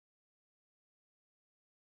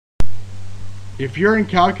If you're in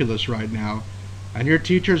calculus right now and your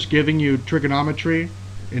teacher's giving you trigonometry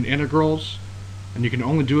and integrals and you can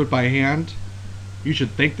only do it by hand, you should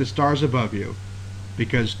thank the stars above you,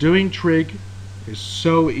 because doing trig is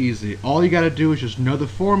so easy. All you got to do is just know the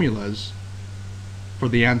formulas for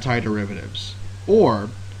the antiderivatives, or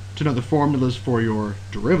to know the formulas for your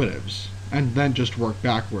derivatives, and then just work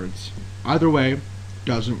backwards. Either way,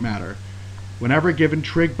 doesn't matter. Whenever given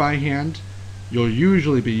trig by hand, you'll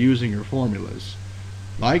usually be using your formulas.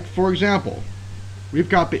 Like, for example, we've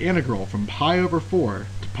got the integral from pi over 4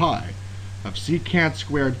 to pi of secant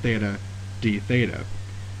squared theta d theta.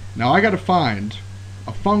 Now I got to find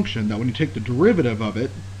a function that when you take the derivative of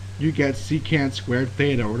it, you get secant squared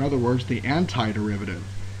theta, or in other words, the antiderivative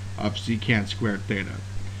of secant squared theta.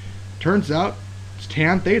 Turns out it's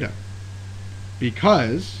tan theta,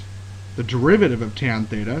 because the derivative of tan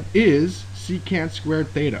theta is secant squared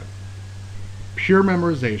theta. Pure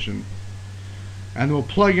memorization. And we'll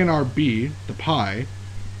plug in our b, the pi,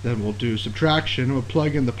 then we'll do subtraction, we'll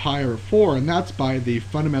plug in the pi over 4, and that's by the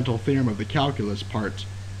fundamental theorem of the calculus part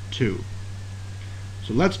 2.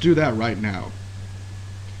 So let's do that right now.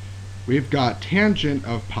 We've got tangent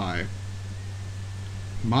of pi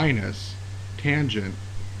minus tangent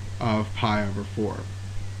of pi over 4.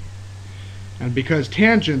 And because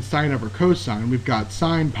tangent sine over cosine, we've got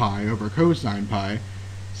sine pi over cosine pi.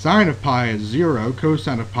 Sine of pi is 0,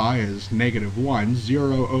 cosine of pi is -1.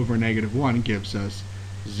 0 over -1 gives us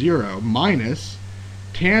 0, minus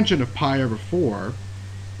tangent of pi over 4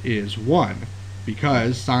 is 1,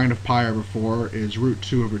 because sine of pi over 4 is root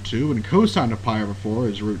 2 over 2, and cosine of pi over 4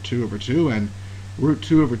 is root 2 over 2, and root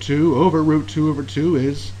 2 over 2 over root 2 over 2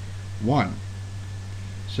 is 1.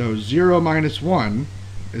 So 0 minus 1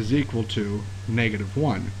 is equal to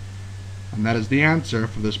 -1. And that is the answer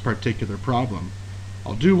for this particular problem.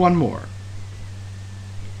 I'll do one more.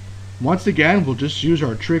 Once again, we'll just use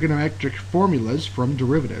our trigonometric formulas from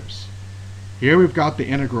derivatives. Here we've got the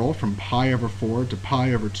integral from pi over 4 to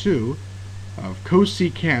pi over 2 of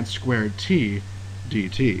cosecant squared t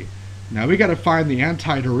dt. Now we got to find the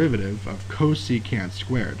antiderivative of cosecant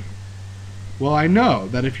squared. Well, I know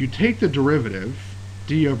that if you take the derivative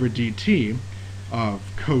d over dt of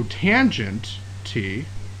cotangent t,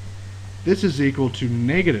 this is equal to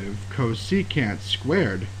negative cosecant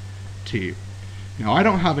squared t. Now I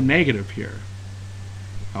don't have a negative here.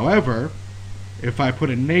 However, if I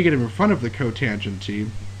put a negative in front of the cotangent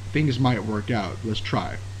t, things might work out. Let's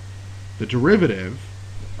try. The derivative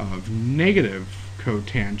of negative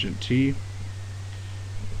cotangent t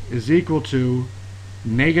is equal to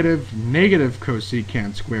negative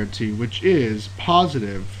cosecant squared t, which is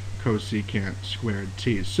positive cosecant squared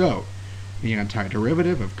t. So the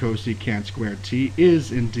antiderivative of cosecant squared t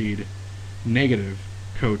is indeed negative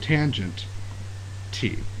cotangent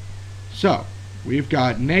t. So we've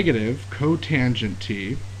got negative cotangent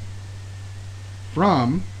t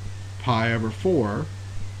from pi over 4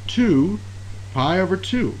 to pi over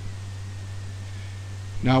 2.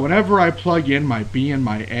 Now whenever I plug in my b and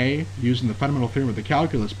my a using the fundamental theorem of the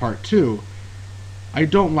calculus part 2, I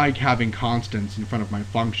don't like having constants in front of my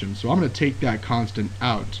function, so I'm going to take that constant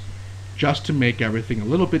out just to make everything a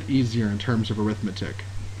little bit easier in terms of arithmetic.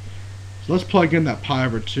 So let's plug in that pi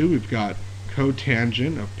over 2. We've got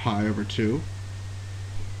cotangent of pi over 2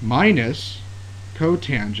 minus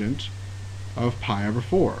cotangent of pi over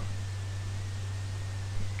 4.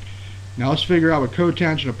 Now let's figure out what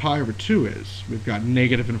cotangent of pi over 2 is. We've got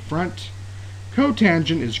negative in front.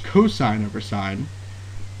 Cotangent is cosine over sine.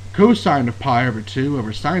 Cosine of pi over 2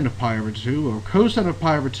 over sine of pi over 2, or cosine of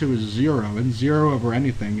pi over 2 is 0, and 0 over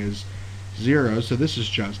anything is 0, so this is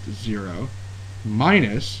just 0,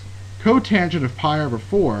 minus cotangent of pi over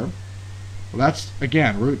 4, well that's,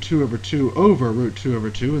 again, root 2 over 2 over root 2 over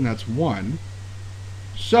 2, and that's 1.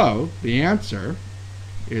 So the answer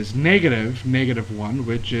is negative 1,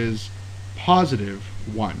 which is positive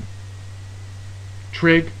 1.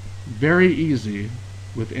 Trig, very easy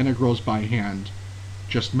with integrals by hand.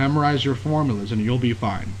 Just memorize your formulas and you'll be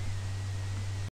fine.